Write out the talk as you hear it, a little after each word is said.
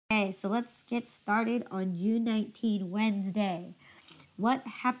Okay, so let's get started on June 19, Wednesday. What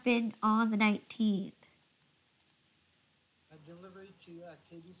happened on the 19th? A delivery to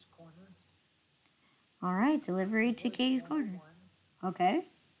Katie's Corner. All right, delivery to Invoice Katie's number Corner. one. Okay.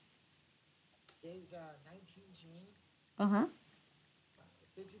 Date 19 June. Uh-huh.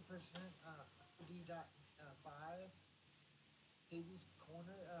 50% D.5. Katie's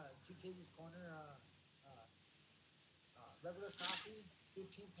Corner. To Katie's Corner. Regular coffee,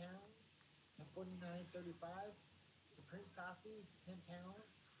 15 pounds, and 49.35. Supreme coffee, 10 pounds,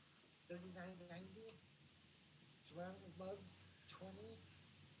 39.90. Ceramic mugs, 20,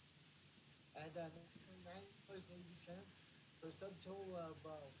 and $99.80 for a subtotal of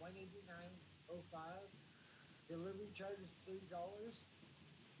 $189.05. Delivery charge is $30.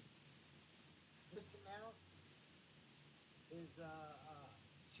 This amount is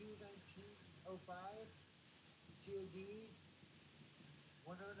 219.05. COD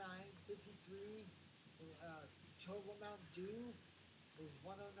 109.53. Total amount due is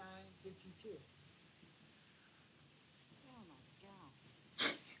 109.52. Oh my God.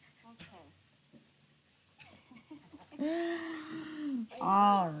 Okay.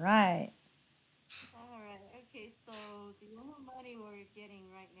 All right. All right. Okay. So the only money we're getting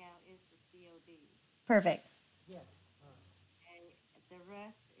right now is the COD. Perfect. Yeah. Okay. The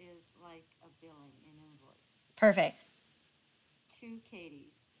rest is like a billing, an invoice. Perfect. Two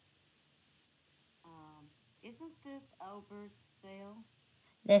Katie's. Isn't this Albert's sale?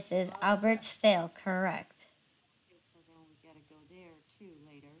 This is Albert's sale, correct. Okay, so then we gotta go there too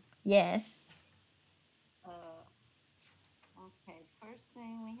later. Yes. Okay. First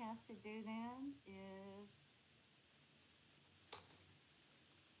thing we have to do then is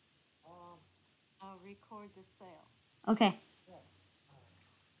record the sale, Okay, Yes.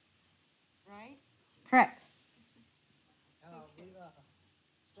 right? correct. We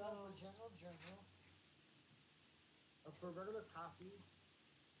start for General Journal. For regular coffee,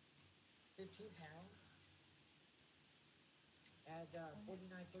 15 pounds at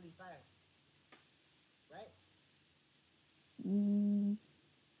 49.35. Right? Mm,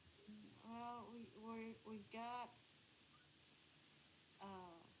 Well, we got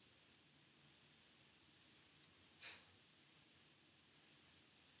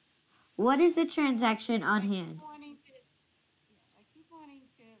what is the transaction on hand? I keep wanting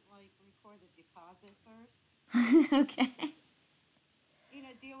to like record the deposit first. Okay.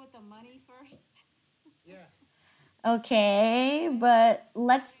 Deal with the money first. Yeah. Okay, but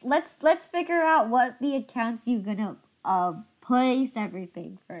let's figure out what the accounts you're gonna place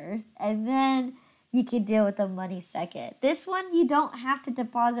everything first, and then you can deal with the money second. This one you don't have to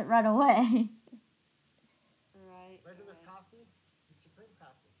deposit right away. Right. Regular Right. coffee and supreme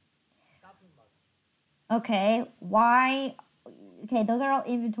coffee. Coffee mugs. Okay, why? Okay, those are all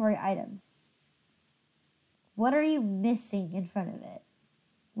inventory items. What are you missing in front of it?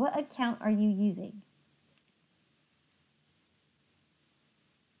 What account are you using?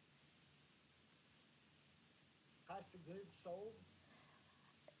 Cost of goods sold.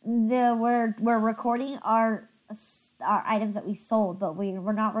 We're recording our items that we sold, but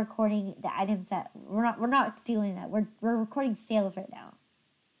we're not recording the items that we're not doing that. We're recording sales right now.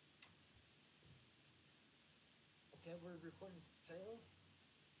 Okay, we're recording sales.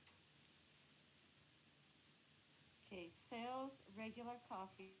 Okay. Sales, regular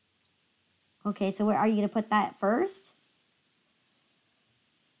coffee. Okay, so where are you gonna put that first?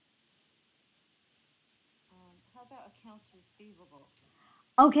 How about accounts receivable?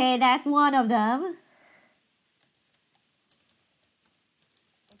 Okay, that's one of them.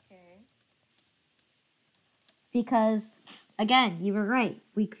 Okay. Because again, you were right.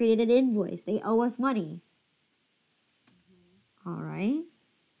 We created an invoice. They owe us money. All right.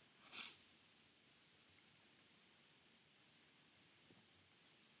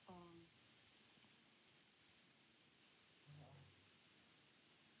 Um,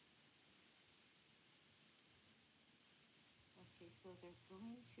 okay. So they're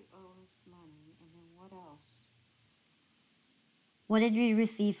going to owe us money, and then what else? What did we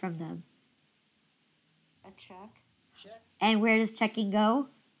receive from them? A check Check. And where does checking go?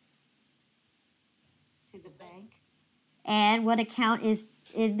 to the bank. And what account is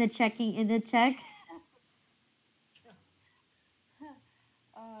in the check?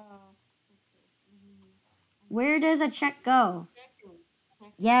 uh, Where does a check go? checking.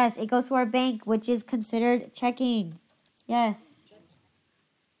 Checking. Yes, it goes to our bank, which is considered checking. Yes. Check.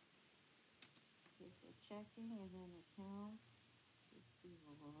 Okay, so checking and then accounts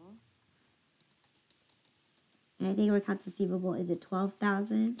receivable. And I think our accounts receivable is it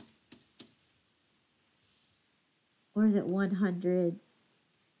 12,000? Or is it 100?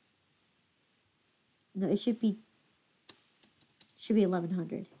 No, it should be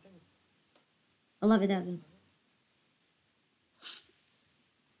 1,100. I think it's 11,000.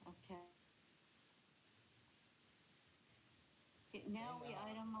 Okay. Okay, now we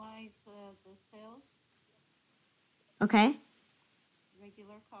itemize the sales, Okay.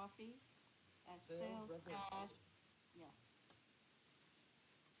 regular coffee, as Sales, sales regular dash, coffee. yeah.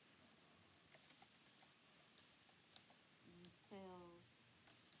 And sales,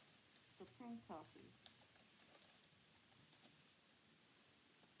 Supreme Coffee,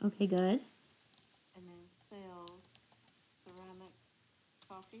 Okay, good. and then sales, ceramic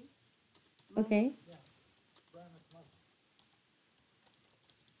coffee. mugs. Okay. Yes. Ceramic mug.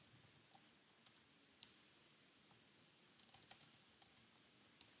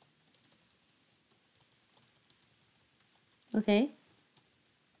 Okay. Okay.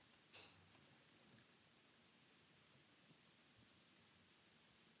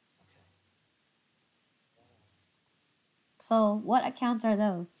 So, what accounts are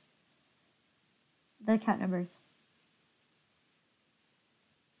those? The account numbers.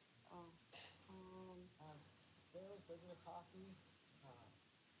 Oh, Sales, regular coffee,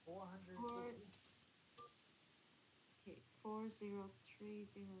 450. okay,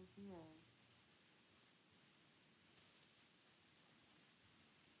 40300.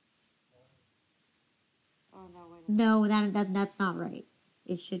 Oh, no, wait a minute. No, that's not right.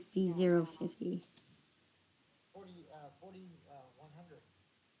 It should be No, 050. 40, 100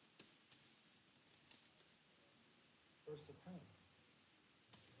 for Supreme.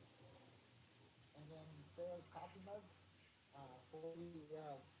 And then sales coffee mugs,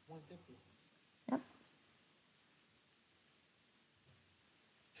 150. Yep.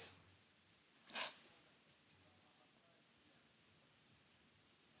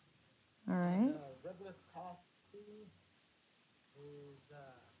 All And right. regular coffee is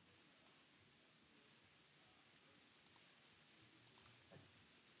a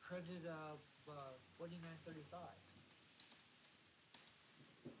credit of 49.35.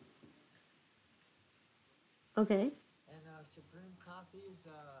 Okay. And Supreme coffee is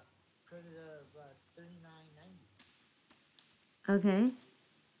a credit of 39.90. Okay.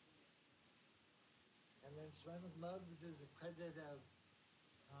 And then ceramic mugs is a credit of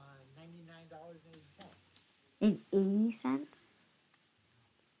 $99.80. And 80 cents?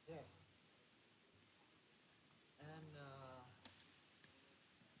 Yes. And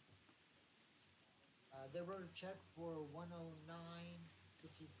they wrote a check for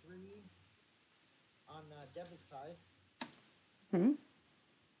 109.53 on the debit side. Okay.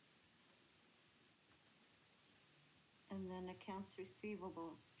 And then accounts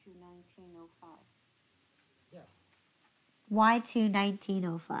receivables, 21905. Yes. Why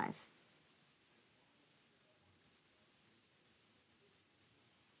 21905?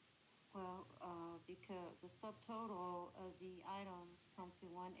 Well, because the subtotal of the items come to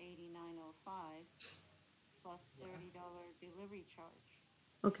 18905 plus Yeah. $30 delivery charge.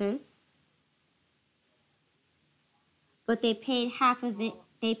 Okay. But they paid half of it.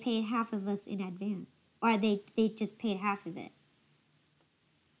 They paid half of us in advance. Or they just paid half of it.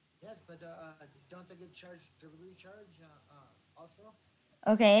 Yes, but don't they get charged delivery charge also?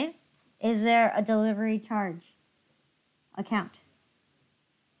 Okay. Is there a delivery charge account?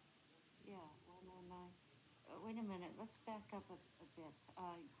 Yeah, 109. Wait a minute, let's back up a bit.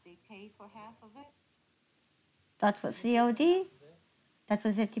 They paid for half of it? That's what They pay for half COD? of it. That's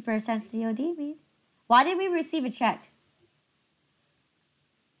what 50% COD means. Why did we receive a check?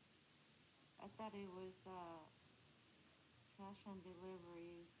 I thought it was cash on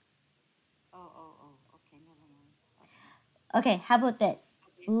delivery. Okay, never mind. Okay. Okay, how about this?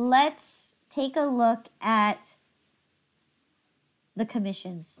 Let's take a look at the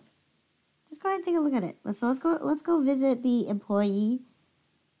commissions. Just go ahead and take a look at it. Let's go visit the employee.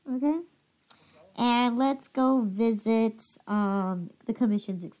 Okay? And let's go visit the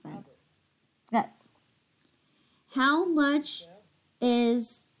commissions expense. Yes. How much Okay.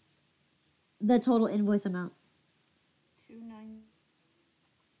 is the total invoice amount? 29.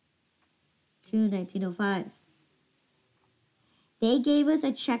 $219.05. They gave us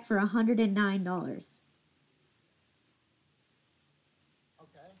a check for $109.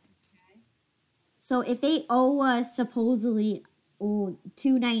 Okay. Okay. So if they owe us supposedly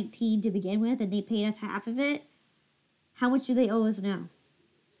 $219 to begin with, and they paid us half of it, how much do they owe us now?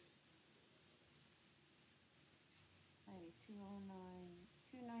 Hey, 209,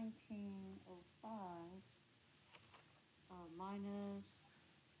 219.05 minus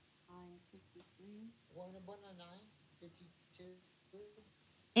 953. 109.52.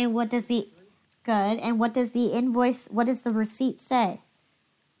 And what does the good? And what does the invoice? What does the receipt say?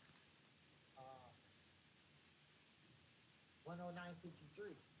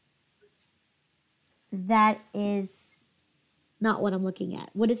 That is not what I'm looking at.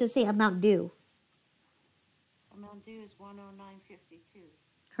 What does it say amount due? Amount due is 109.52.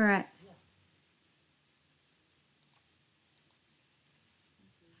 Correct. Yeah.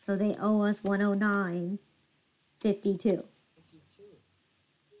 So they owe us 109.52. 52.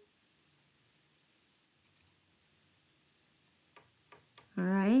 All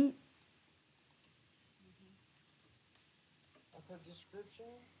right. For description,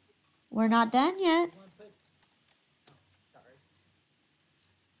 We're not done yet. you want to put, sorry.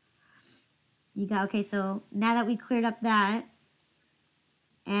 You got okay. So now that we cleared up that,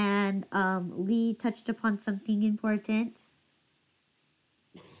 and Lee touched upon something important.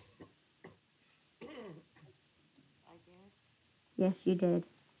 I did. Yes, you did.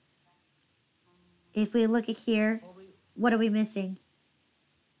 If we look at here, Well, we, what are we missing?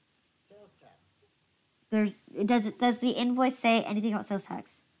 sales tax. Does the invoice say anything about sales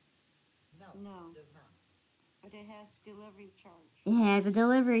tax? No, No. it does not. But it has delivery charge. It has a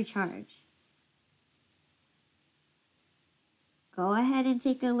delivery charge. Go ahead and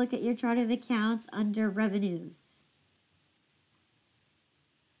take a look at your chart of accounts under revenues.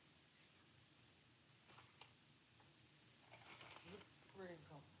 Delivery income.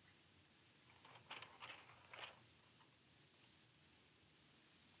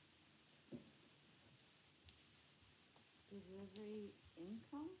 Delivery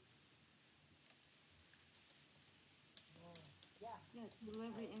income? Yeah. Yeah,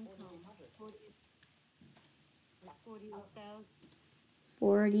 delivery income. 4,800. 41,000.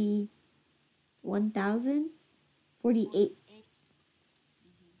 41,000? 48.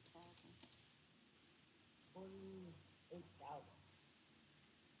 48,000.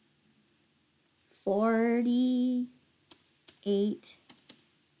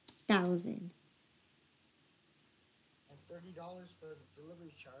 48,000. And $30 for the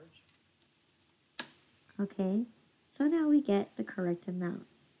delivery charge. Okay. So now we get the correct amount.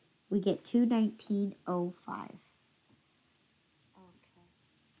 We get 219.05. Okay.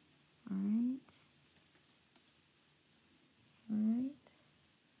 All right. All right.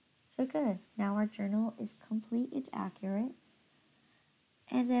 So good. Now our journal is complete. It's accurate.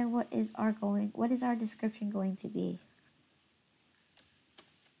 And then what is our description going to be?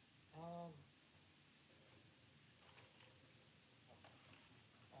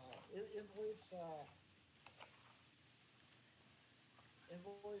 Invoice,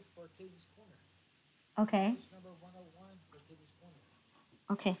 invoice for Katie's Corner. Okay. Invoice number 101 for Katie's Corner.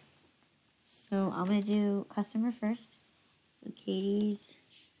 Okay. So I'm going to do customer first. So Katie's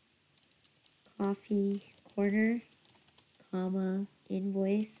Coffee Corner, comma,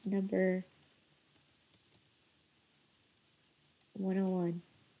 invoice number 101.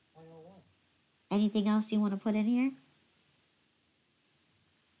 101. Anything else you want to put in here?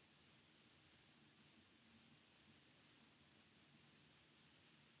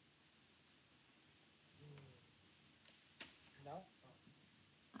 No.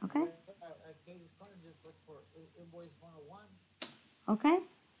 Okay. Katie's Corner, just look for invoice 101. Okay.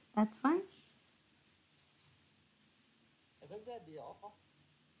 That's fine. I think that'd be all.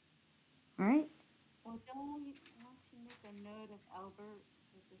 All right. Well, don't we want to make a note of Albert,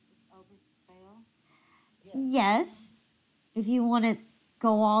 that this is Albert's sale? Yeah. Yes. If you want to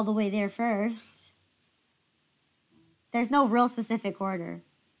go all the way there first. There's no real specific order.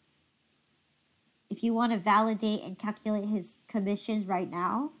 If you want to validate and calculate his commissions right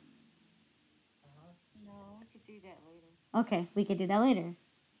now, Uh-huh. No, we could do that later. okay, we could do that later.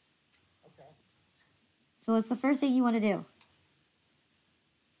 Okay. So what's the first thing you want to do?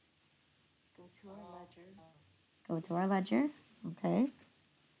 Go to our ledger. Go to our ledger. Okay.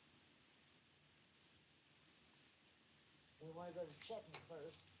 We want to go to checking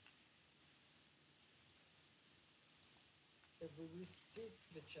first. If we receive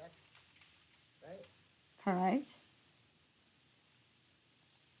the check, right? Correct.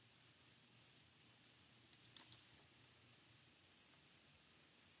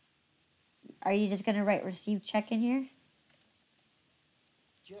 Are you just going to write received check in here?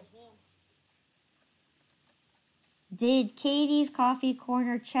 Yes, ma'am. Did Katie's Coffee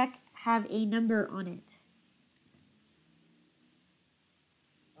Corner check have a number on it?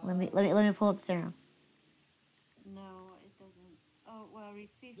 Let me pull up the serial. No, it doesn't. Oh, well,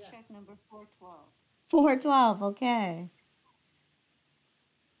 received Yeah. check number 412. 412, okay.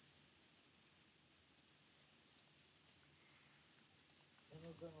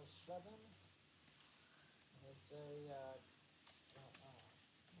 Immigrant 7. It's a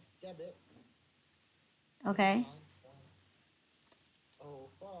debit. Okay.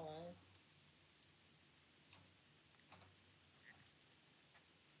 9.05.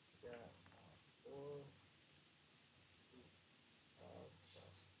 Yeah. 4.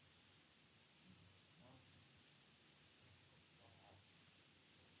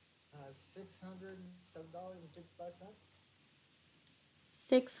 $607.55.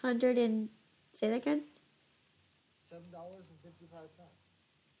 600 and say that again. $7.55.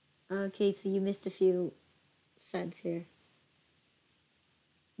 Okay, so you missed a few cents here.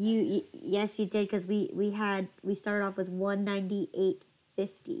 Yes, you did because we started off with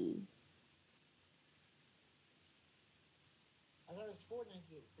 198.50. I thought it was $498.50.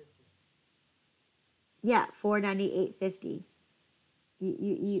 Yeah, 498.50.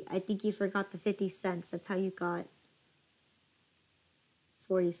 I think you forgot the 50 cents. That's how you got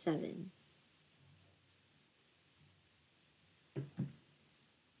 47.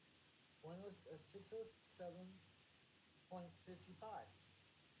 One was 607.55.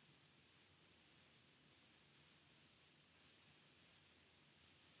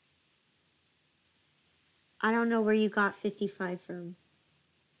 I don't know where you got 55 from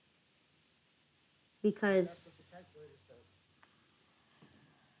That's what because the calculator says.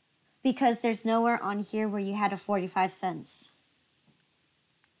 there's nowhere on here where you had a 45 cents.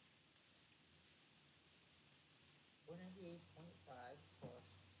 198.5 plus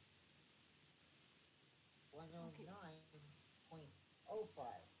 109.05.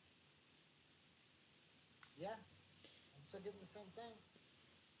 Yeah, I'm still getting the same thing.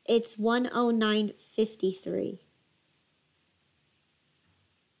 It's 109.53.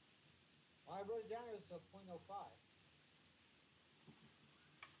 Well, I wrote it down as a .05.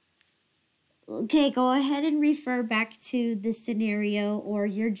 Okay, go ahead and refer back to the scenario or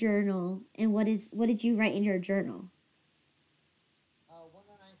your journal. And what did you write in your journal?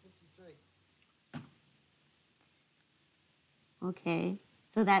 109.53. Okay.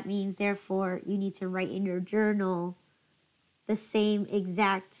 So that means therefore you need to write in your journal the same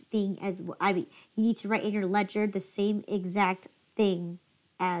exact thing as you need to write in your ledger the same exact thing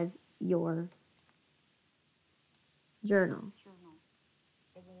as your journal. Journal.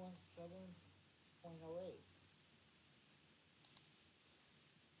 717.08.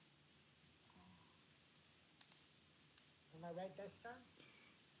 Am I right this time?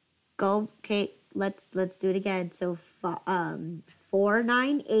 Go. Okay, let's do it again. So 498.50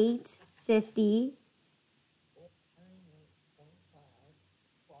 498.5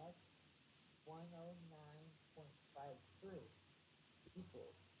 plus 109.53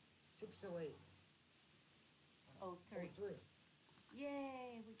 equals 608.03. Oh, three.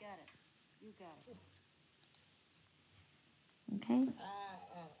 Yay, we got it. You got it. Okay. I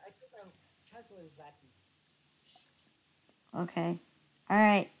think my calculator's wacky. Okay. All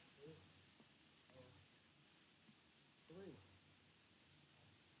right. 3.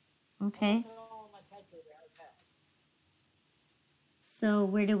 Okay. Oh, my calculator, how's that? So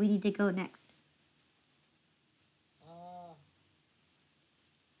where do we need to go next?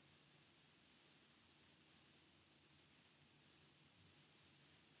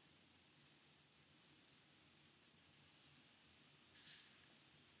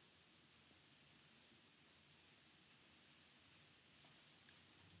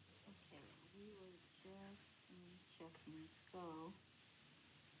 Okay, we were just checking. So,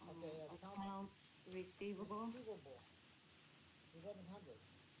 Okay, accounts receivable. 1100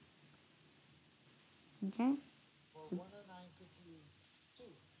 Okay. for So 109.52.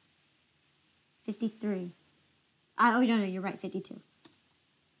 53. Oh no, you're right. 52.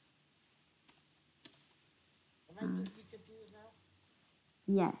 Am I getting confused now?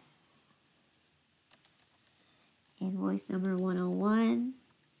 Yes. Invoice number 101.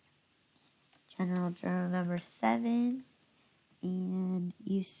 General journal number 7. And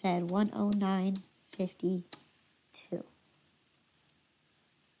you said 109.52.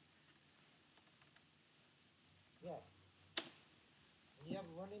 Yes. And you have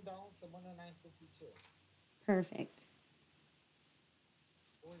a running balance of 109.52. Perfect.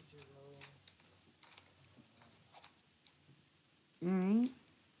 40. All right.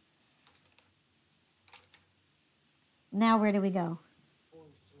 Now where do we go?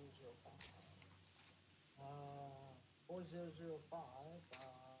 4005. 4005.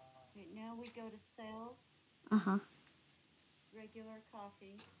 Okay, now we go to sales, Uh-huh. regular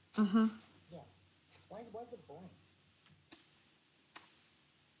coffee. Uh-huh. Yeah. Why is it blank?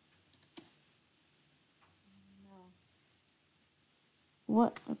 No.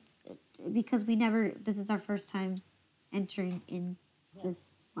 What? Because this is our first time entering in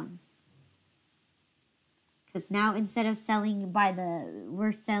this one. Because now instead of selling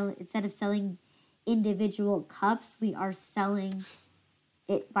instead of selling individual cups, we are selling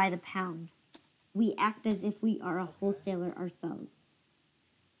it by the pound. We act as if we are a wholesaler ourselves.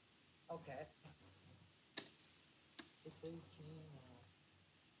 Okay. 618.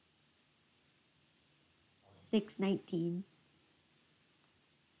 619.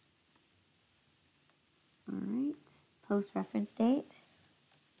 post reference date.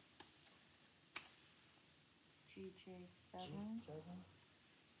 GJ7.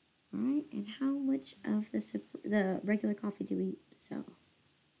 All right, and how much of the regular coffee do we sell?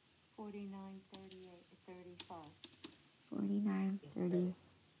 49.35. 49.35. Mm-hmm.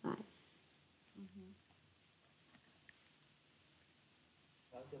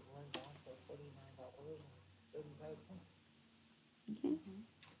 I'll give one down for $49.35. Okay.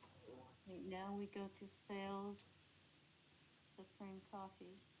 Okay, now we go to sales, Supreme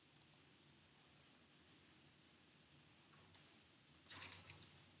Coffee.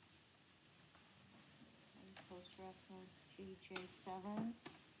 And post reference GJ7,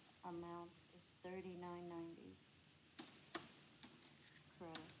 amount is $39.90.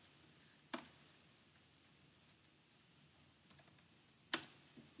 Credit.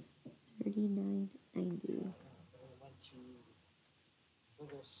 $39.90. We went to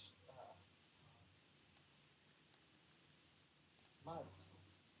little mugs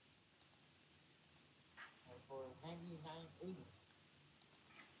for $99.80.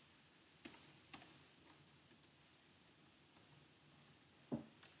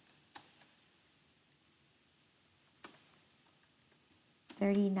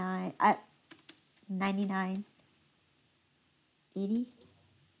 $99.80.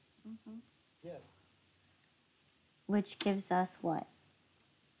 Mm-hmm. Yes. Which gives us what?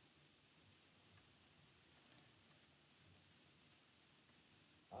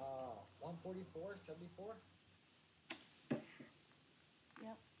 $144.74.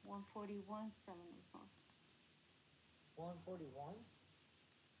 Yep, 141.74. 141.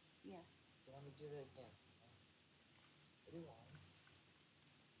 Yes. Let me do that again. 41.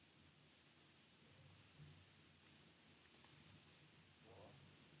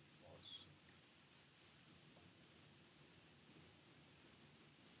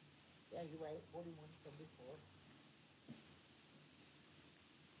 Yeah, you're right. 41.74.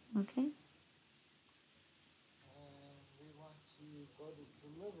 Okay. And we want to go to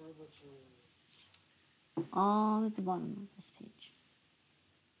deliver, which is All at the bottom of this page.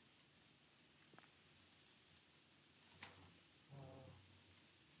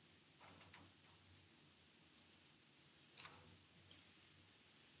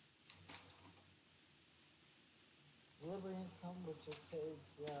 delivery income, which is page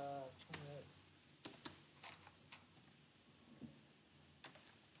 28.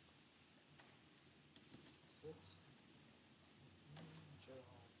 Six,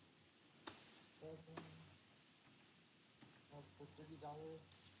 journal, 7, for $30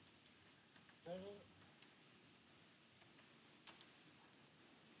 credit.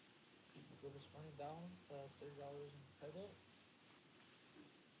 Give us money balance, $30 in credit.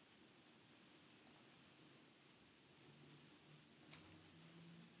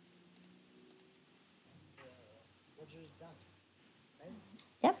 Which is done, right?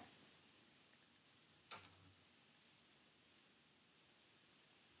 Yep.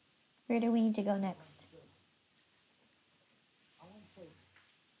 Where do we need to go next? I want to say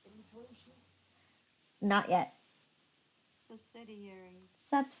inventory sheet. Not yet. Subsidiary.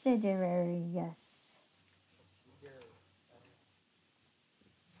 Subsidiary, yes. Subsidiary.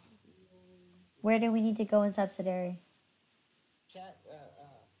 Subsidiary. Where do we need to go in subsidiary? Chat,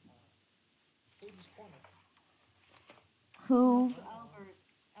 Katie's Corner. Who?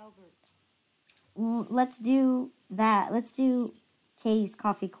 Albert. Let's do that. Let's do Katie's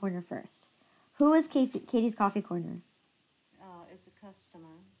Coffee Corner first. Who is Katie's Coffee Corner? Is a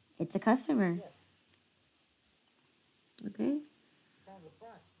customer. It's a customer. Yes, Okay. it's on the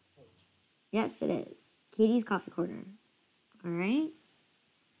front page. Yes, it is. Katie's Coffee Corner. All right.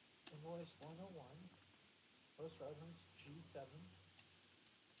 Invoice 101, post reference G7.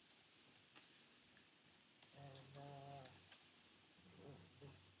 And,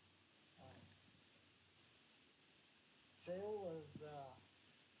 this, sale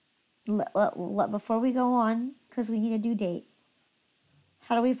was, Before we go on, because we need a due date.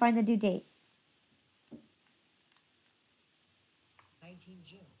 How do we find the due date? 19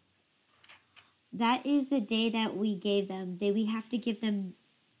 June. That is the day that we gave them. We have to give them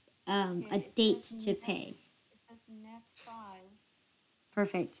a Okay, it date says to net- pay. It says net 5,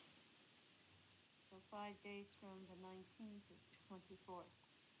 Perfect. so 5 days from the 19th is 24th.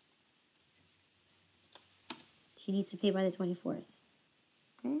 She needs to pay by the 24th.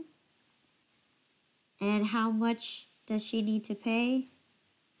 Okay. And how much does she need to pay?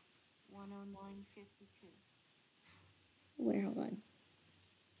 109.52. Where? Hold on.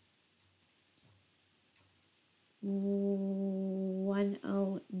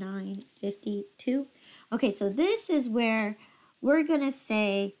 109.52. Okay, so this is where we're gonna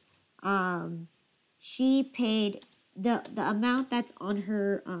say she paid the amount that's on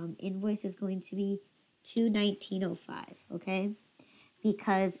her invoice is going to be $219.05. Okay,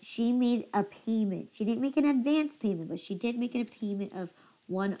 because she made a payment. She didn't make an advance payment, but she did make a payment of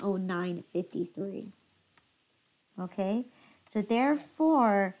 $109.53. Okay, so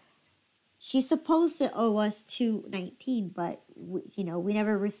therefore she's supposed to owe us $219, but we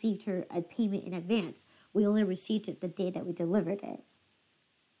never received her a payment in advance. We only received it the day that we delivered it.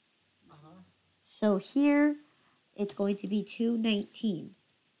 So here it's going to be $219.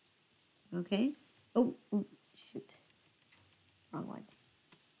 Okay? Oh, oops, shoot. Wrong one.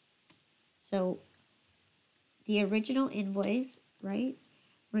 So the original invoice, right?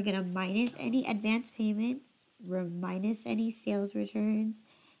 We're going to minus any advance payments, minus any sales returns,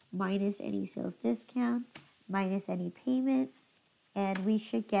 minus any sales discounts, minus any payments, and we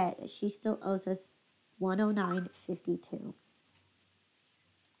should get, she still owes us $109.52.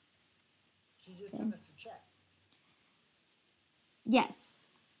 She just sent us a check. Yes,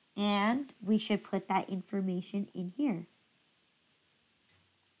 and we should put that information in here.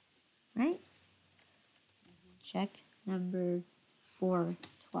 Right? Check number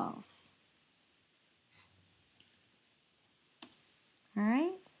 412. All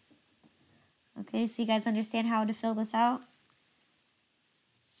right? Okay, so you guys understand how to fill this out?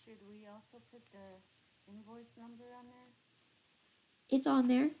 Should we also put the invoice number on there? It's on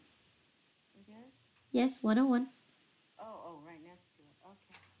there. It is? Yes, 101. Oh, right next to it.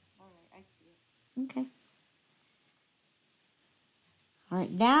 Okay. All right, I see it. Okay. All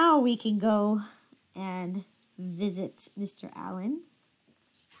right, now we can go and visit Mr. Allen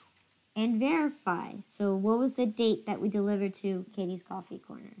and verify. So what was the date that we delivered to Katie's Coffee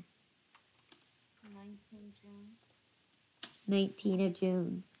Corner? 19 June. 19th of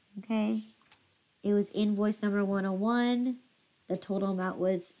June. Okay. It was invoice number 101. The total amount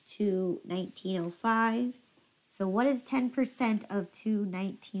was $219.05. So what is 10% of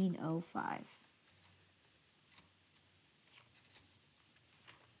 $219.05?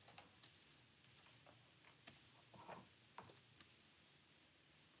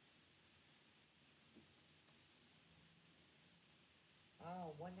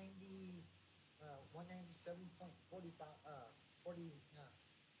 Oh, 190, 197.45, 14.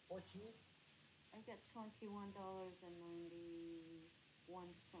 I got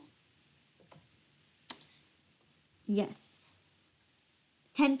 $21.91. Yes.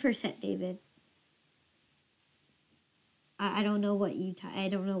 10%, David. I don't know what you I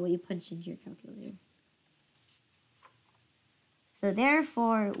don't know what you punched into your calculator. So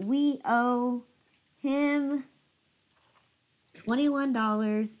therefore, we owe him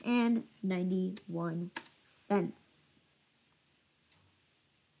 $21.91.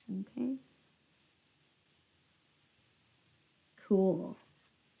 Okay. Cool.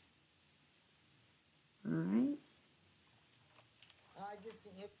 All right. I just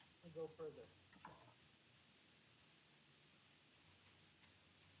didn't hit to go further.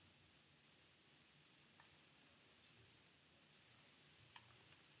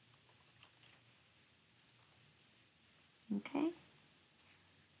 Okay.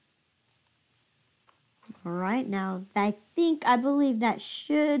 All right. Now, I believe that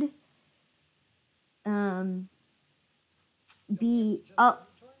should be oh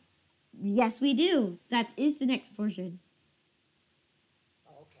yes, we do. That is the next portion.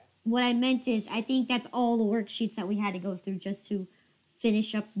 Oh, okay. What I meant is, I think that's all the worksheets that we had to go through just to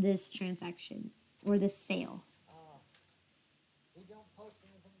finish up this transaction or this sale. We don't post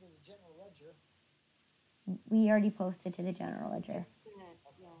anything to the general ledger. We already posted to the general ledger. That's good.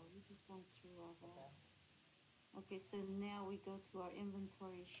 Yeah, we just went through all that. Okay, so now we go to our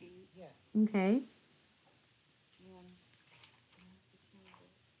inventory sheet. Yeah. Okay. And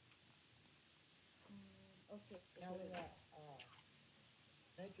okay. Now we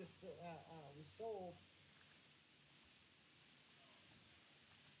make us, we sold.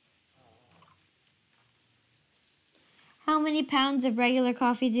 How many pounds of regular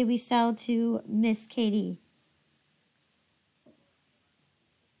coffee did we sell to Miss Katie?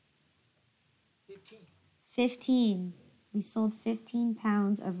 15. We sold 15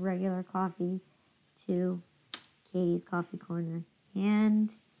 pounds of regular coffee to Katie's Coffee Corner.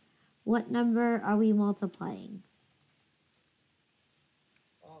 And what number are we multiplying?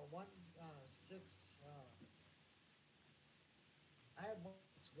 1, 6, I have 1,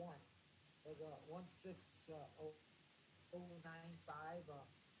 but 1, 6, 095,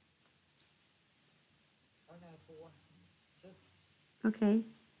 094, 6. Okay.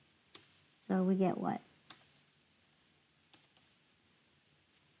 So we get what?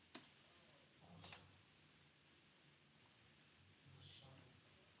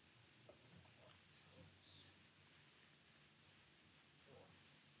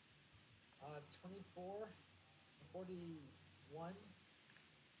 41.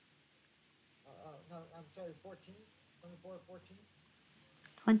 No, I'm sorry, 14. 24, 14.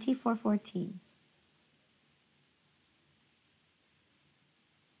 24.14.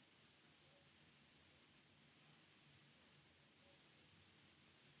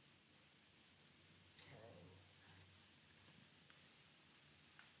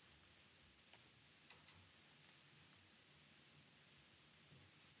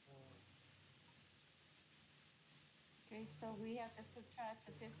 Okay, so we have to subtract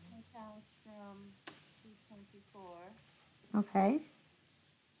the 15 pounds from 224. Okay.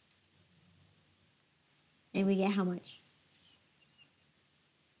 And we get how much?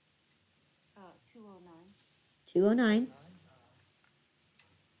 209. 209.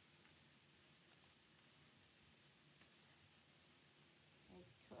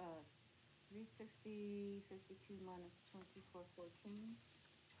 360, 52 minus 2414.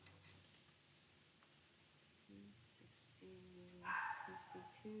 360,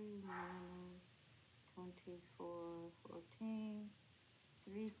 52 minus 2414.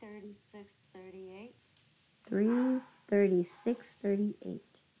 336.38. 336.38.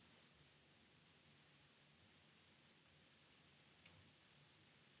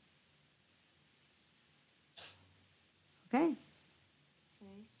 Okay.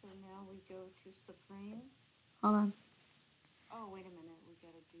 Okay, so now we go to Supreme. Hold on. Oh, wait a minute, we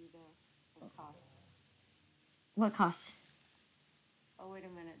gotta do the cost. What cost? Oh, wait a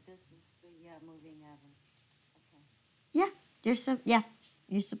minute, this is the, moving average. Okay. Yeah.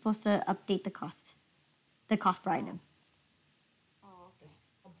 You're supposed to update the cost. The cost per item. Oh, okay. It's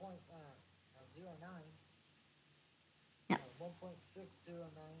 1.09. Yeah.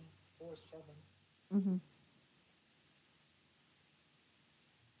 1.60947. Mm-hmm.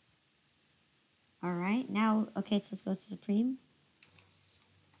 All right. Now, okay, so let's go to Supreme.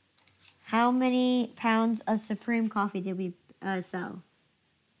 How many pounds of Supreme coffee did we sell?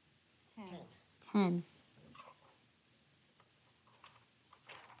 10. 10.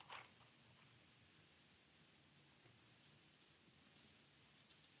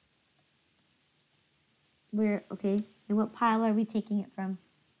 We're okay. And what pile are we taking it from?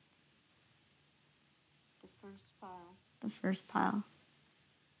 The first pile. The first pile.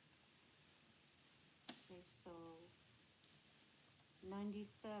 Okay, so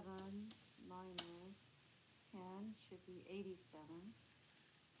 97 minus 10 should be 87.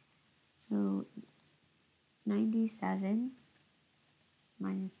 So 97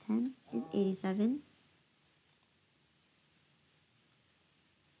 minus 10 is 87.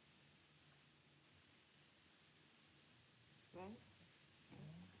 Right?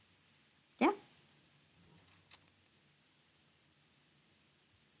 Yeah.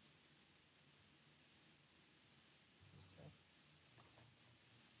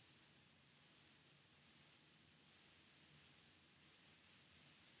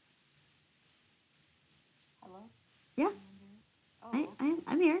 Hello? Yeah. Oh, I, okay.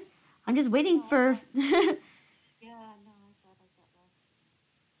 I'm here. I'm just waiting No, for. Yeah, no, I thought I got lost.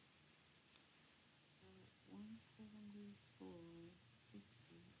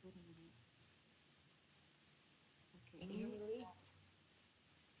 174.60. Wait a minute. Okay. Can you hear me, Lee?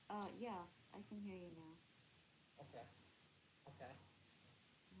 Yeah, I can hear you now. Okay. Okay.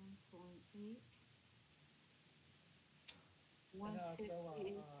 1.8. And,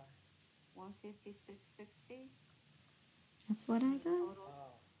 156.60. That's what I got.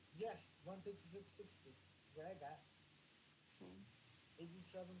 Total. yes, 156.60. What I got. Okay.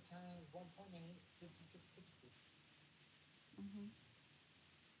 87 times 1.8, 56.60. Mm-hmm.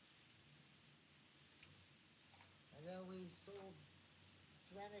 And then we sold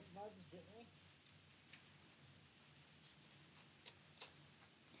ceramic mugs, didn't we?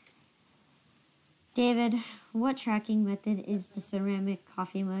 David, what tracking method is the ceramic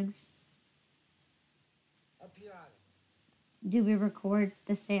coffee mugs? A periodic. Do we record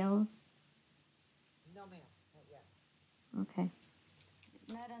the sales? No, ma'am. Not yet. Okay.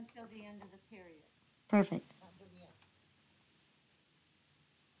 Not until the end of the period. Perfect. Not until the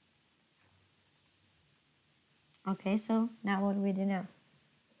end. Okay, so now what do we do now?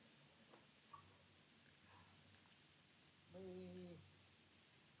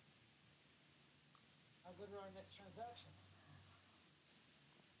 I'll go to our next transaction.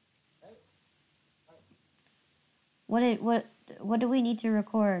 Right? What do we need to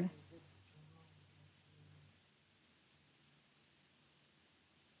record?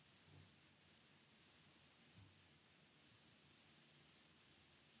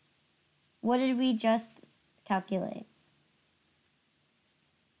 What did we just calculate?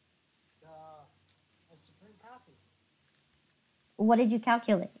 A Supreme Coffee. What did you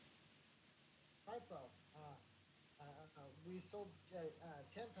calculate? FIFO.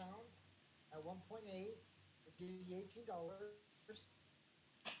 10 pounds at 1.8 would give you $18.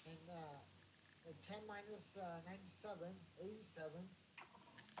 And 10 minus 97, 87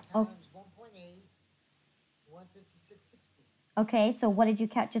 Oh, times 1.8, 156.60. okay. So what did you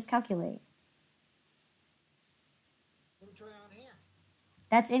just calculate? Inventory on hand.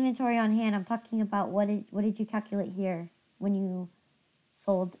 That's inventory on hand. I'm talking about what did you calculate here when you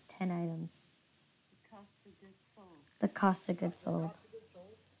sold 10 items? The cost of goods sold. The cost of goods The sold. cost of goods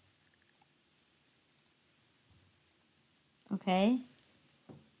sold. Okay.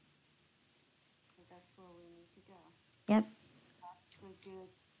 So that's where we need to go. Yep. Cost of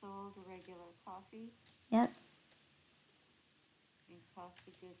goods sold, regular coffee, Yep. and cost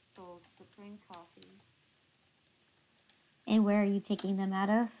of goods sold, Supreme coffee. And where are you taking them out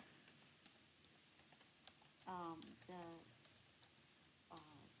of?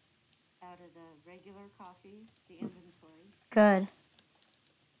 Out of the regular coffee, the inventory, Good.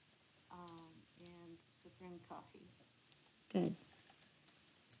 and Supreme coffee. Good.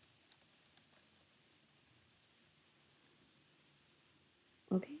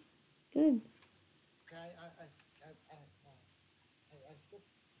 Okay. Good. Okay, I skipped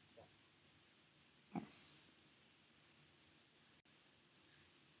a step. Yes.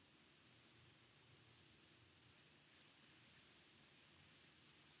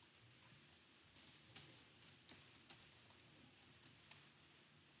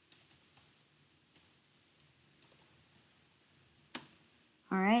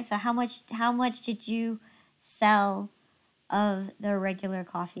 All right. So how much did you sell of the regular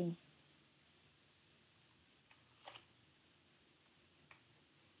coffee?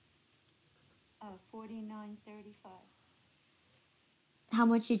 $49.35. How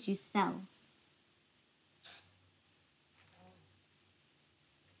much did you sell?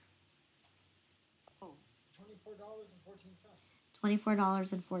 Oh, $24.14.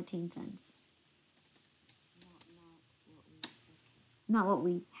 $24.14. not Not what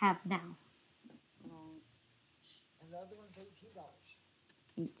we, okay. what we have now. Right. And the other one's $18.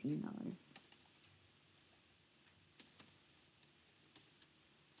 $18.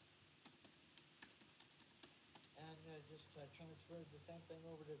 And just transfer the same thing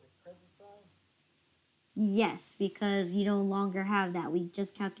over to the credit side. Yes, because you no longer have that. We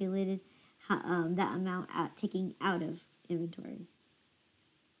just calculated that amount taking out of inventory.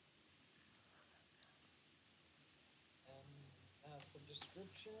 And for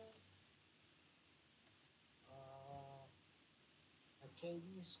description,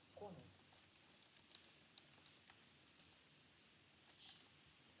 Katie's Corner.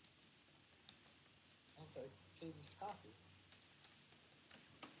 I'm sorry, Katie's Coffee.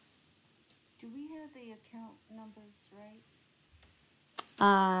 Do we have the account numbers right?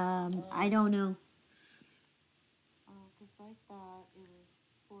 I don't know. Cause I thought it was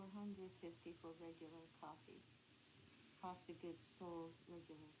 $450 for regular coffee. Cost of goods sold,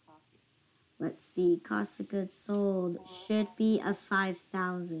 regular coffee. Let's see. Cost of goods sold should be a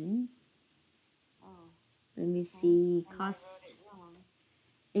 5,000. Oh, Let me okay. see. And I Cost wrote it wrong.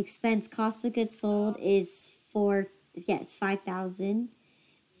 expense. Cost of goods sold is it's 5,000.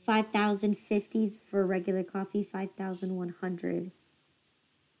 5,050 for regular coffee. 5,100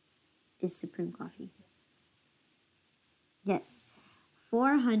 is Supreme coffee. Yes.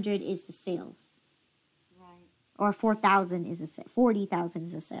 400 is the sales. Right. Or 4,000 is 40,000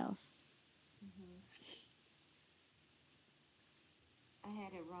 is the sales. I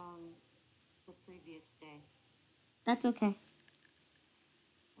had it wrong the previous day. That's okay.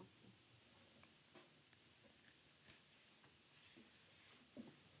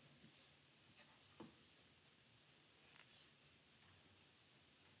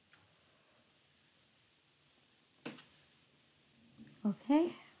 Okay.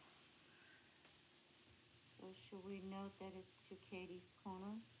 Okay. So should we note that it's to Katie's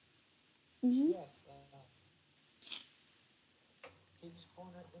Corner? Mm-hmm. Yes. Katie's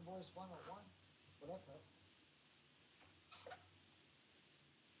Corner invoice 101. What I put.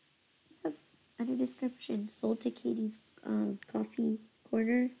 Under description, sold to Katie's Coffee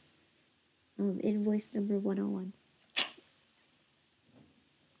Corner. Invoice number 101.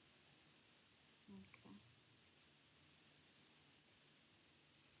 Okay.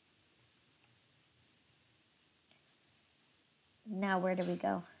 Now where do we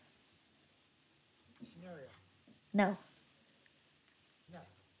go? Scenario. No. No.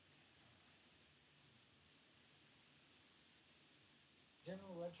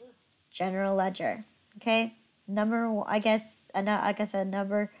 General ledger. General ledger. Okay. I guess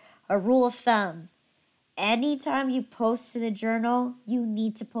a rule of thumb. Anytime you post to the journal, you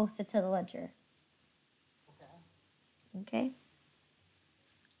need to post it to the ledger. Okay. Okay.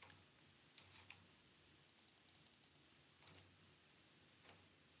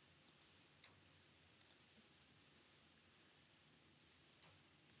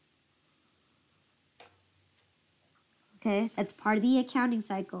 Okay, that's part of the accounting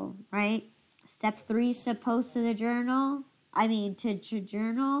cycle, right? Step 3 is to post to the journal. To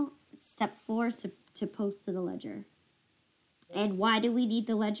journal. Step 4 is to post to the ledger. And why do we need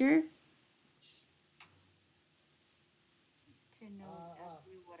the ledger? To know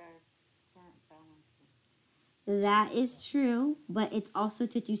exactly what our current balance is. That is true, but it's also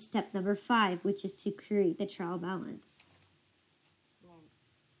to do step number 5, which is to create the trial balance. Right.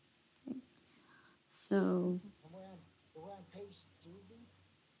 So, We're on page 3.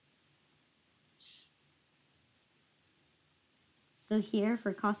 so here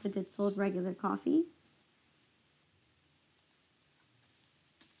for cost of goods sold, regular coffee.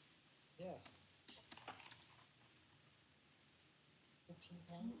 Yes. 15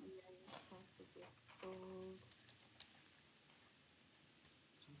 pounds. And then cost of goods sold,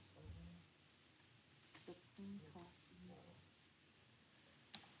 Supreme Coffee.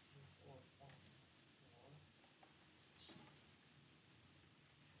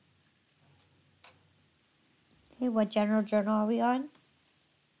 Okay, what general journal are we on?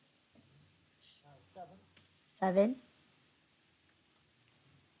 7. 7.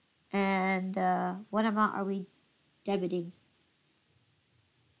 And what amount are we debiting?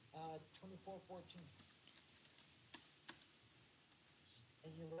 24.14.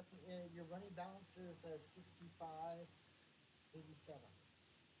 And your running balance is 65.87.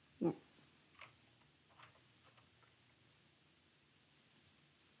 Yes.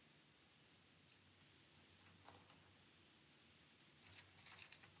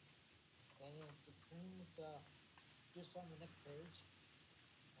 And Supreme's just on the next page,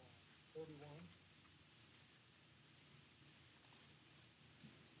 31.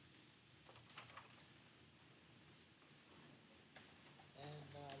 And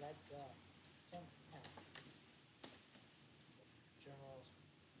that's 10 pounds. Journal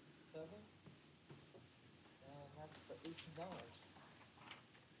 7. And that's for $18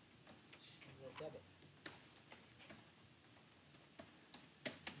 in the debit.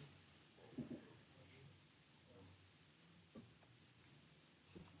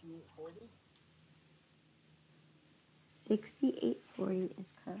 68.40. 68.40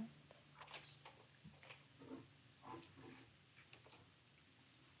 is correct.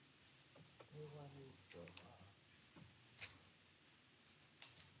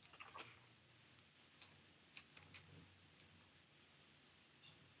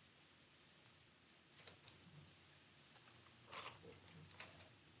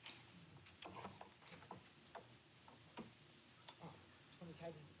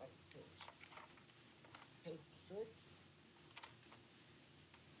 Page 6.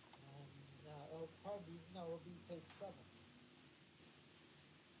 It'll be page 7.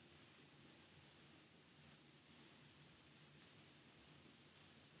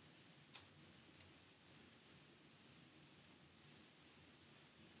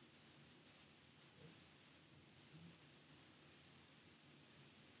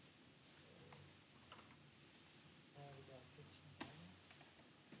 We got 15 pounds.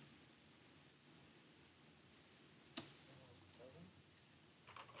 7.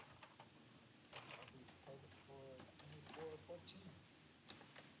 I'll be paid for 24.14.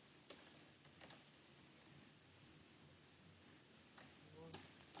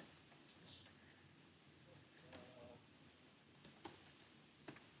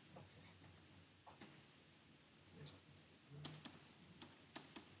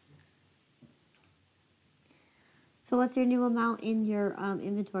 So what's your new amount in your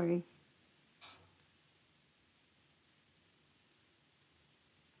inventory?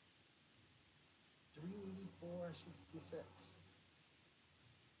 $384.66.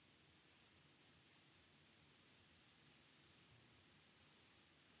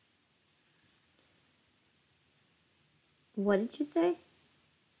 What did you say?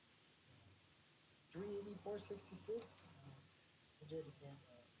 384.66. I'll do it again.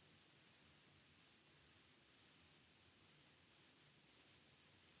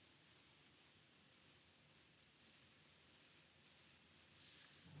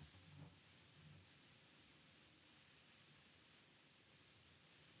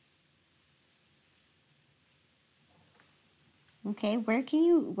 Okay, where can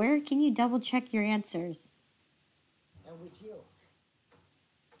you double check your answers? And with you.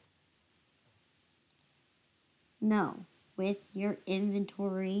 No, with your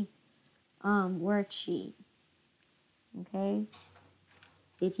inventory worksheet. Okay?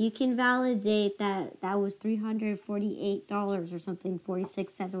 If you can validate that that was $348 or something,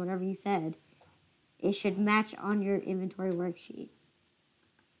 46 cents or whatever you said, it should match on your inventory worksheet.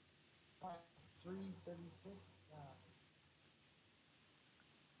 336.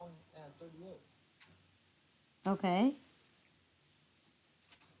 38. Okay?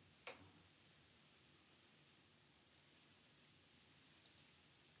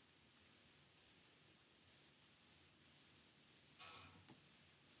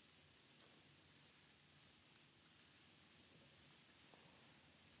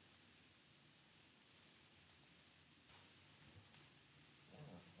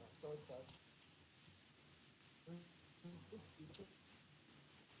 $360.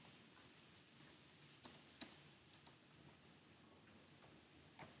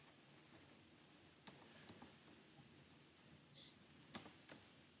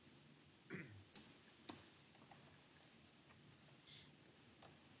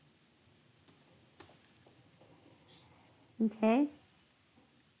 Okay.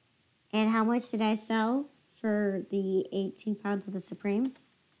 And how much did I sell for the 18 pounds of the Supreme?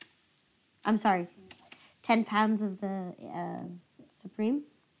 I'm sorry, 10 pounds of the Supreme?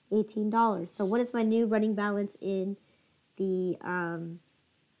 $18. So what is my new running balance the in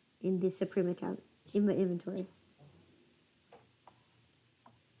the Supreme account, in my inventory?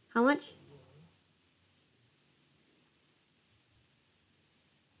 How much?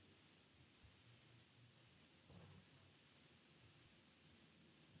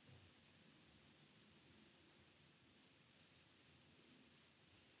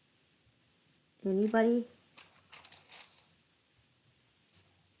 Anybody?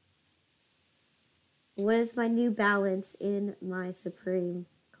 What is my new balance in my Supreme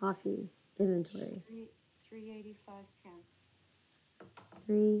coffee inventory? 385.10.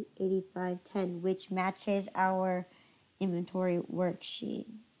 385.10, which matches our inventory worksheet.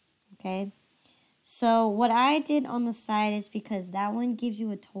 Okay. So what I did on the side is because that one gives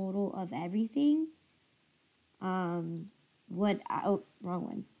you a total of everything. Wrong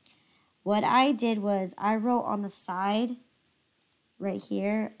one. What I did was I wrote on the side right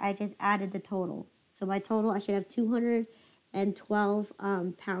here, I just added the total. So my total, I should have 212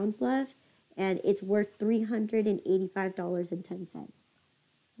 pounds left, and it's worth $385.10.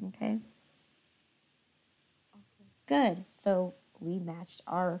 Okay. Good. So we matched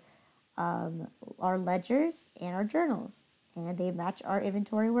our ledgers and our journals, and they match our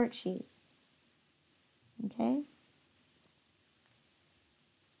inventory worksheet. Okay.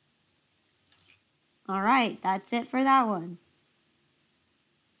 All right, that's it for that one.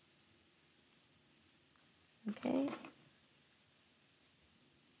 Okay.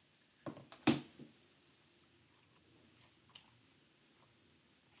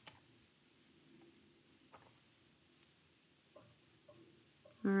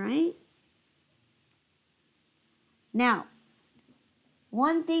 All right. Now,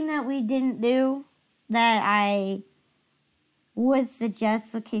 one thing that we didn't do that I would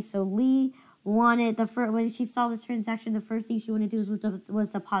suggest, okay, so Lee wanted when she saw this transaction, the first thing she wanted to do was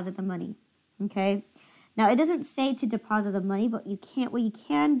deposit the money. Okay. Now it doesn't say to deposit the money, but what you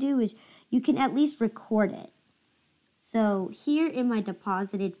can do is you can at least record it. So here in my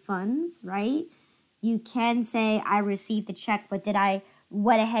deposited funds, right? You can say I received the check, but did I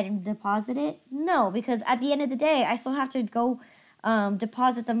went ahead and deposit it? No, because at the end of the day, I still have to go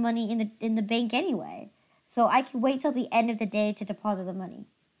deposit the money in the bank anyway. So I can wait till the end of the day to deposit the money.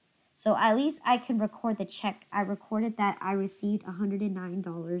 So at least I can record the check. I recorded that I received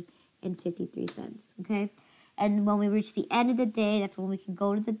 $109.53. Okay. And when we reach the end of the day, that's when we can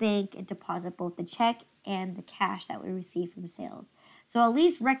go to the bank and deposit both the check and the cash that we received from sales. So at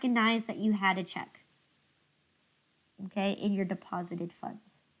least recognize that you had a check. Okay, in your deposited funds.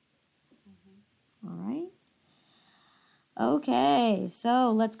 All right. Okay,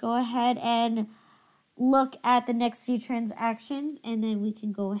 so let's go ahead and look at the next few transactions, and then we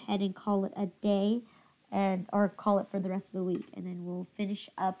can go ahead and call it a day, or call it for the rest of the week, and then we'll finish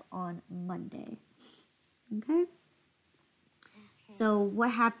up on Monday. Okay. So what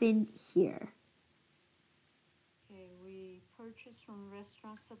happened here? Okay, we purchased from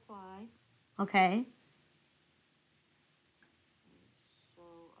Restaurant Supplies. Okay. So,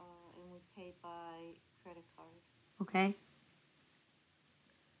 and we paid by credit card. Okay. Okay,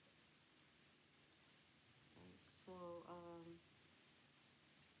 so,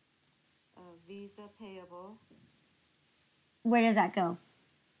 Visa payable. Where does that go?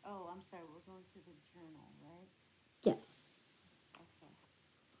 Oh, I'm sorry, we're going to the journal, right? Yes. Okay.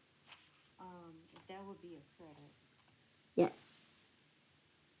 That would be a credit. Yes.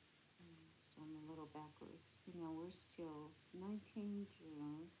 So I'm a little backwards. We're still 19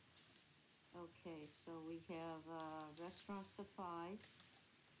 June. Okay, so we have restaurant supplies.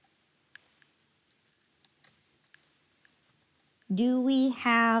 Do we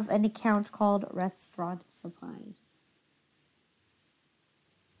have an account called Restaurant Supplies?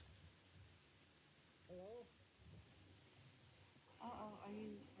 Hello? Are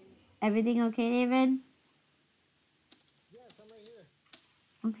you? Everything okay, David? Yes, I'm right here.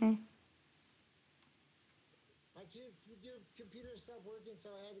 Okay. My computer stopped working, so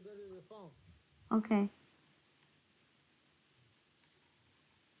I had to go to the phone. Okay.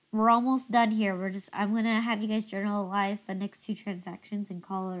 We're almost done here. I'm gonna have you guys journalize the next 2 transactions and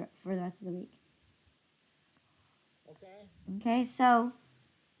call it for the rest of the week. Okay. Okay, so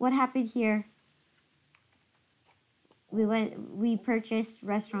what happened here? We purchased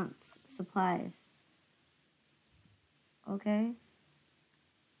restaurant supplies. Okay.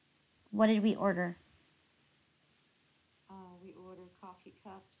 What did we order? We ordered coffee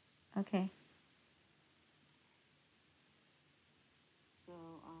cups. Okay. So,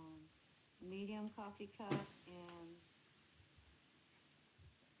 medium coffee cups and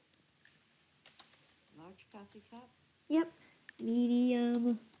large coffee cups. Yep.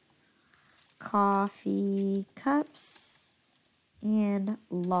 Medium coffee cups and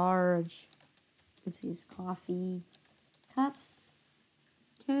large coffee cups.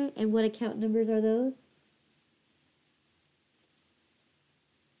 Okay, and what account numbers are those?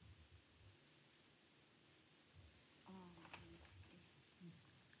 Let me see.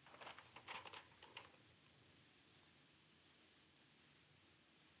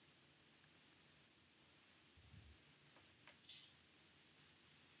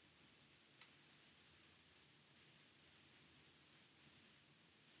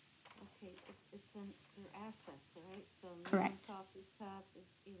 Okay, it's in their assets, right? So medium Correct. coffee cups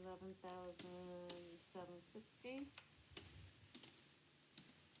is 11,760.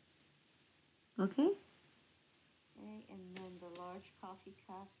 Okay. Okay, and then the large coffee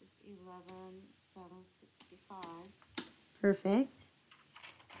cups is 11,765. Perfect.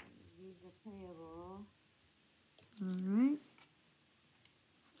 Visa payable. All right.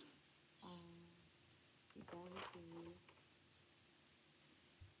 That would be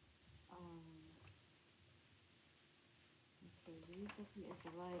okay. Visa fee is a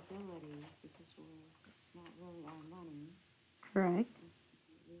liability because it's not really our money. Correct.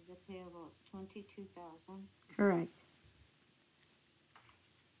 Visa payable is 22,000. Correct.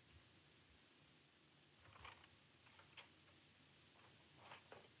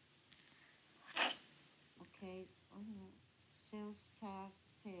 Okay, sales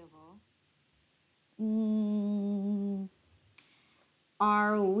tax payable.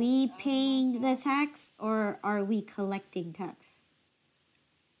 Are we paying the tax or are we collecting tax?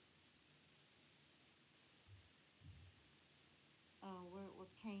 We're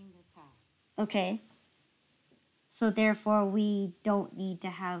paying the tax. Okay. So therefore, we don't need to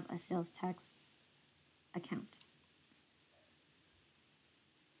have a sales tax account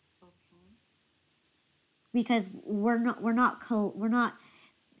Okay. because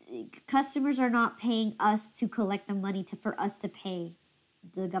customers are not paying us to collect the money for us to pay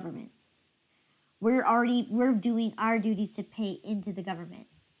the government. We're doing our duties to pay into the government.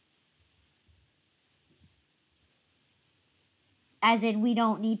 As in, we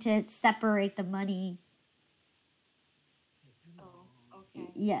don't need to separate the money. Oh, okay.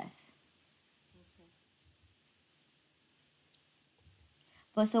 Yes. Okay.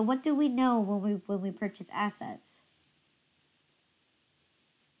 But so what do we know when we purchase assets?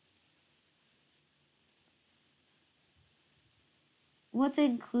 What's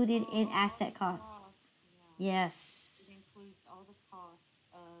included in asset costs? Yeah. Yes. It includes all the costs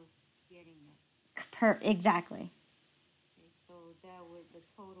of getting it. Exactly. Okay, so that would the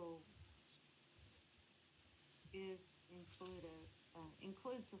total is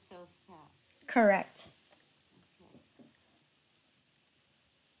includes the sales tax. Correct. Okay.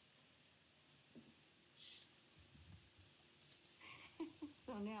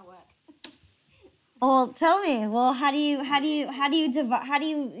 So now what? Well, tell me. Well, how do you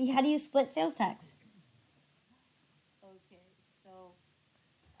split sales tax? Okay, so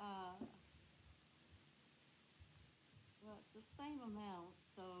well, it's the same amount.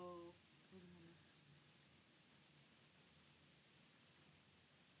 So wait a minute.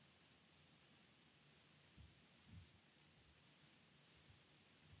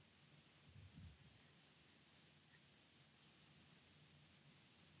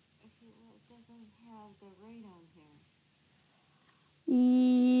 Okay, well, it doesn't have the rate on here.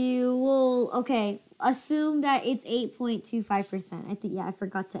 You will assume that it's 8.25%. I think I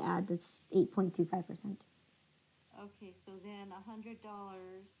forgot to add that's 8.25%. Okay, so then $100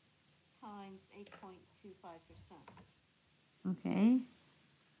 times 8.25%. Okay.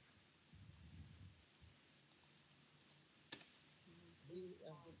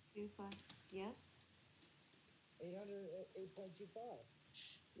 Yes. 8.25.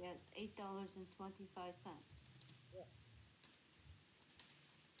 Yes, $8.25. Yes.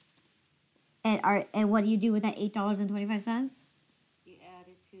 And what do you do with that $8.25? You add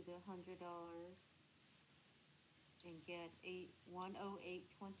it to the $100 and get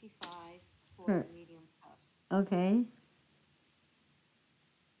 108.25 for Sure. medium cups. Okay.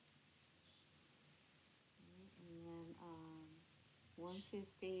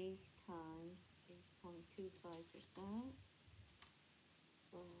 $250 times 8.25%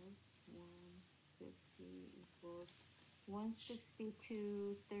 plus 150 equals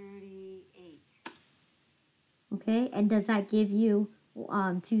 162.38. Okay, and does that give you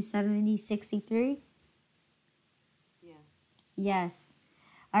 270.63? Yes. Yes.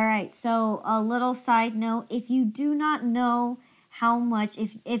 All right. So a little side note: if you do not know how much,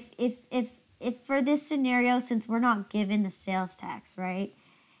 if for this scenario, since we're not given the sales tax, right,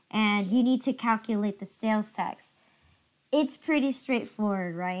 and you need to calculate the sales tax, it's pretty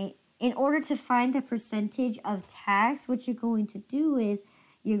straightforward, right? In order to find the percentage of tax, what you're going to do is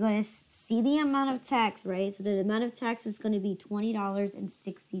you're going to see the amount of tax, right? So the amount of tax is going to be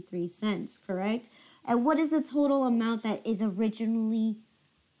 $20.63, correct? And what is the total amount that is originally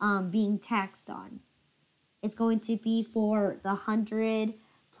being taxed on? It's going to be for the 100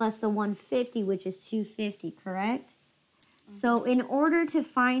 plus the 150, which is 250, correct? So in order to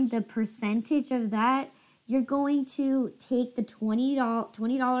find the percentage of that, you're going to take the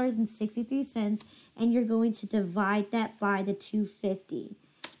 $20.63 and you're going to divide that by the 250.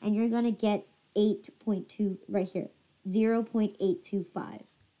 And you're going to get 8.2 right here, 0.825. Right.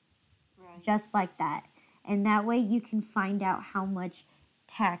 Just like that. And that way you can find out how much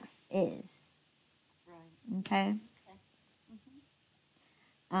tax is. Right. Okay?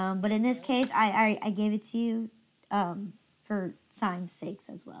 Mm-hmm. But in this case, I gave it to you for time's sakes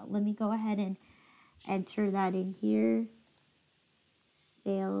as well. Let me go ahead and enter that in here.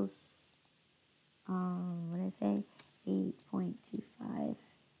 Sales, what did I say? 8.25%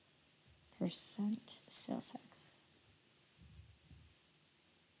 sales tax.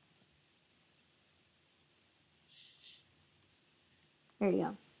 There you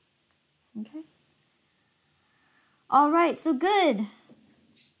go. Okay. All right, so good.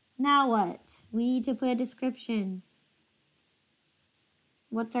 Now what? We need to put a description.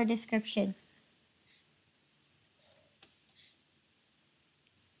 What's our description?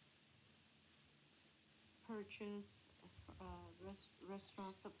 Purchase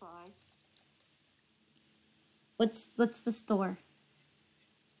restaurant supplies. What's the store?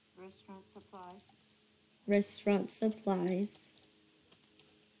 Restaurant supplies. Restaurant supplies.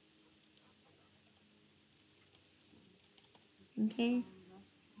 Okay.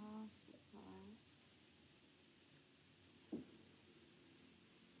 Restaurant supplies.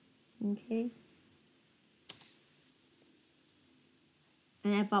 Okay.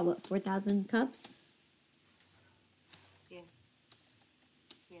 And I bought what, 4,000 cups? Yes.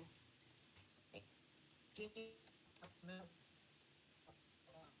 Yes. Please.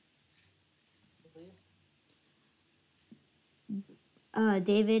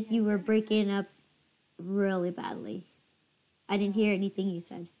 David, you were breaking up really badly. I didn't hear anything you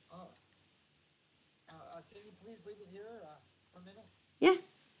said. Can you please leave it here for a minute? Yeah.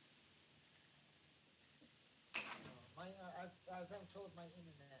 I was having trouble with my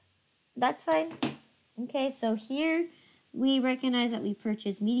internet. That's fine. Okay, so here we recognize that we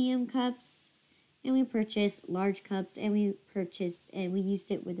purchased medium cups and we purchased large cups and we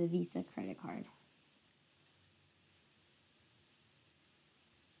used it with a Visa credit card.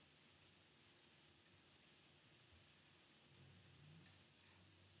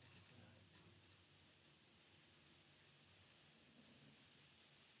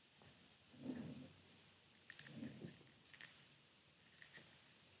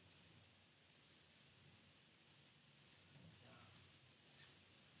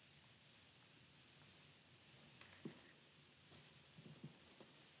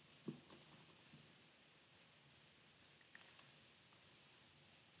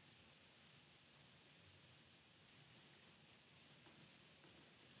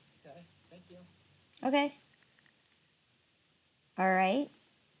 Okay, thank you. Okay. All right.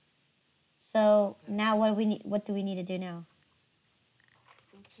 So now what do we need to do now?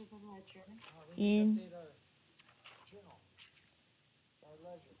 Go to the ledger. We need In to update our journal, our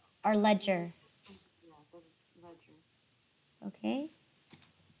ledger. our ledger. Yeah, the ledger. Okay.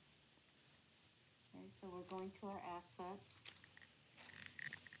 Okay, so we're going to our assets.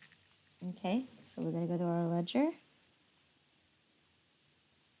 Okay. So we're gonna go to our ledger.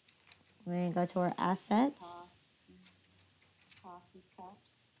 We're gonna go to our assets. Coffee cups.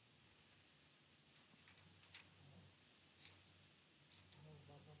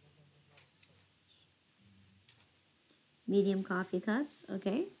 Medium coffee cups.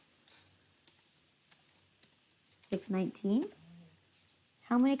 Okay. 619.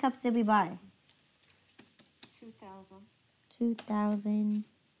 How many cups did we buy? 2,000. 2,000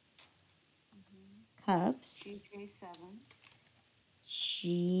 cups. GJ7.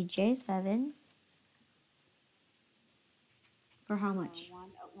 GJ7 For how much?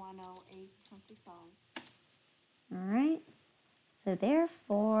 108.25. All right. So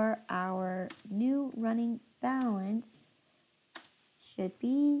therefore, our new running balance should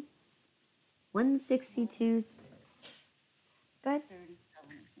be 162. Good. 37.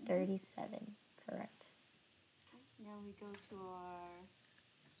 37. Correct. Now we go to our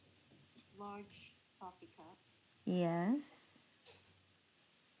large coffee cups. Yes.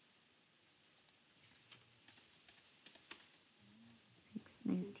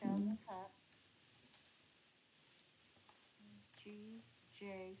 2,000 619. cups.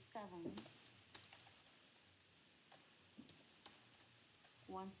 GJ7.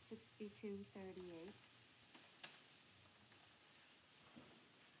 162.38.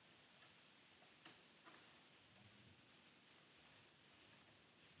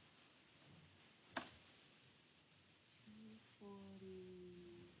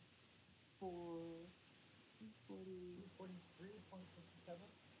 $244. 243.57.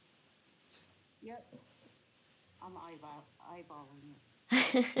 Yep. I'm eyeballing it.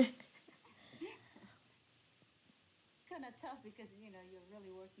 Kind of tough because you're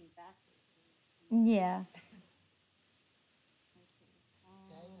really working backwards. Yeah.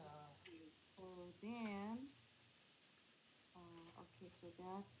 Okay. So then, okay, so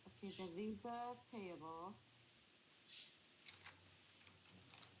that's okay. The Visa payable.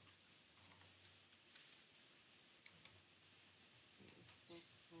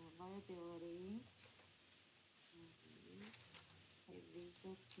 Liability. Okay,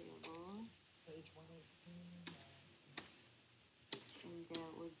 Visa payable. Page 118. And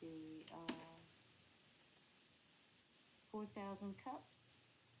that would be 4,000 cups.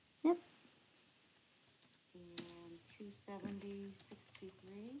 Yep. And 270.63.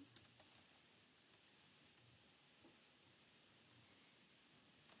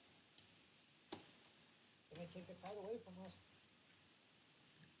 Can I take the card away from us?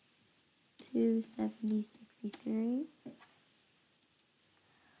 270.63.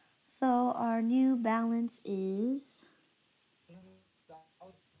 So our new balance is. $54.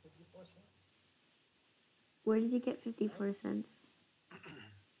 Where did you get 54 cents? I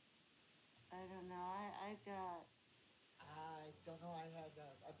don't know. I got. I don't know. I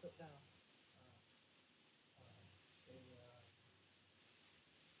put down.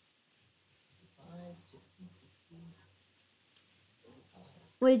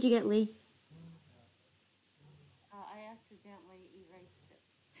 What did you get, Lee? I accidentally erased it.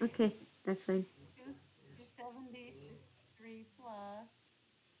 Okay, that's fine. 270.63 plus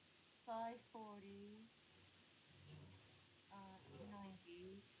 540.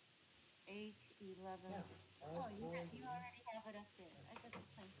 290. 811. Yeah. Oh, you already have it up there. I got the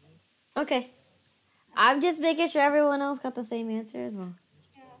same thing. Okay. I'm just making sure everyone else got the same answer as well.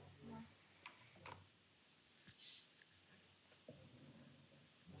 Yeah.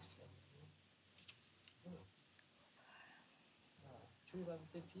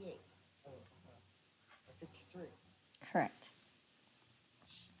 211.58. 53. Correct.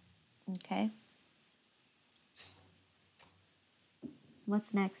 Okay.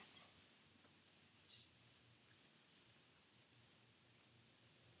 What's next?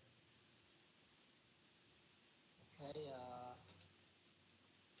 Okay.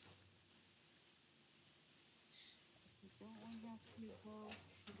 Don't we have to go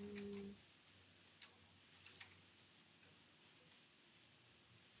to.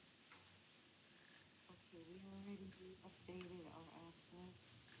 Okay, we already updated our assets.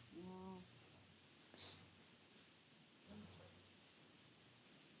 No.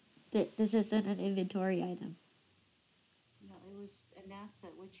 This isn't an inventory item. No, it was an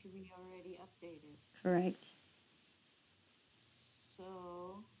asset which we already updated. Correct.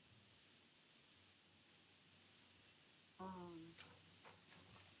 So,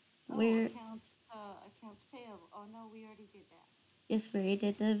 Where? Accounts payable. Oh no, we already did that. Yes, we already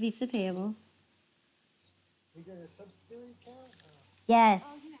did the Visa payable. We got a subsidiary account?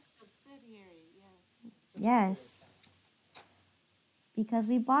 Yes. Oh, yes, subsidiary, yes. Yes. Because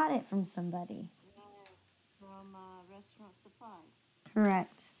we bought it from somebody. Yeah, from Restaurant Supplies.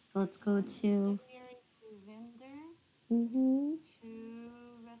 Correct. So let's go to. Subsidiary to vendor. Mm-hmm. To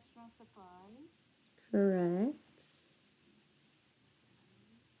Restaurant Supplies. Correct.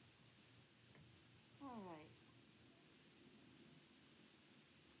 All right.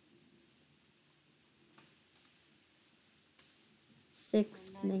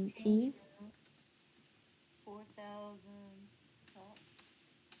 619. 4,000 cups.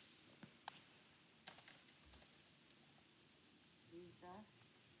 Visa.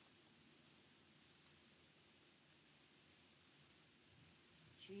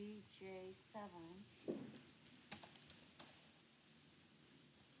 GJ7.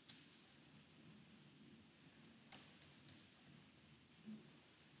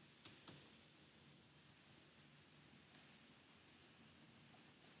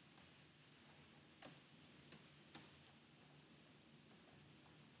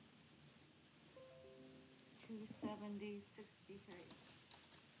 $270.63.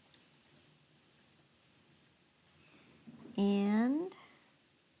 And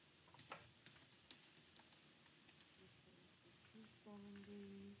Okay, so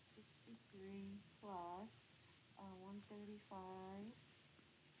 270.63 plus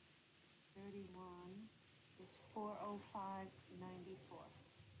 135.31 is 405.94.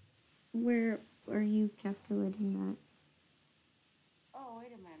 where are you calculating that? Oh,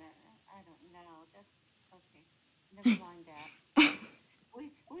 wait a minute. I don't know. That's okay. Never mind that.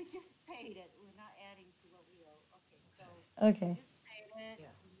 We just paid it. We're not adding to what we owe. Okay, so we Okay. just paid it.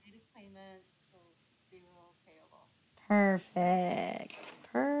 Yeah. We made a payment, so zero payable. Perfect.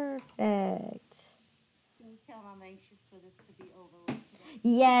 Perfect. Can you tell I'm anxious for this to be over with today?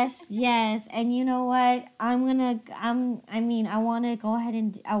 Yes, yes. And you know what? I want to go ahead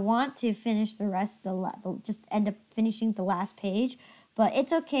and I want to finish the rest of just end up finishing the last page, but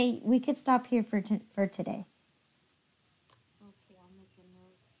it's okay. We could stop here for today. Okay, I'll make a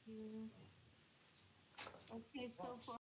note here. Okay, so for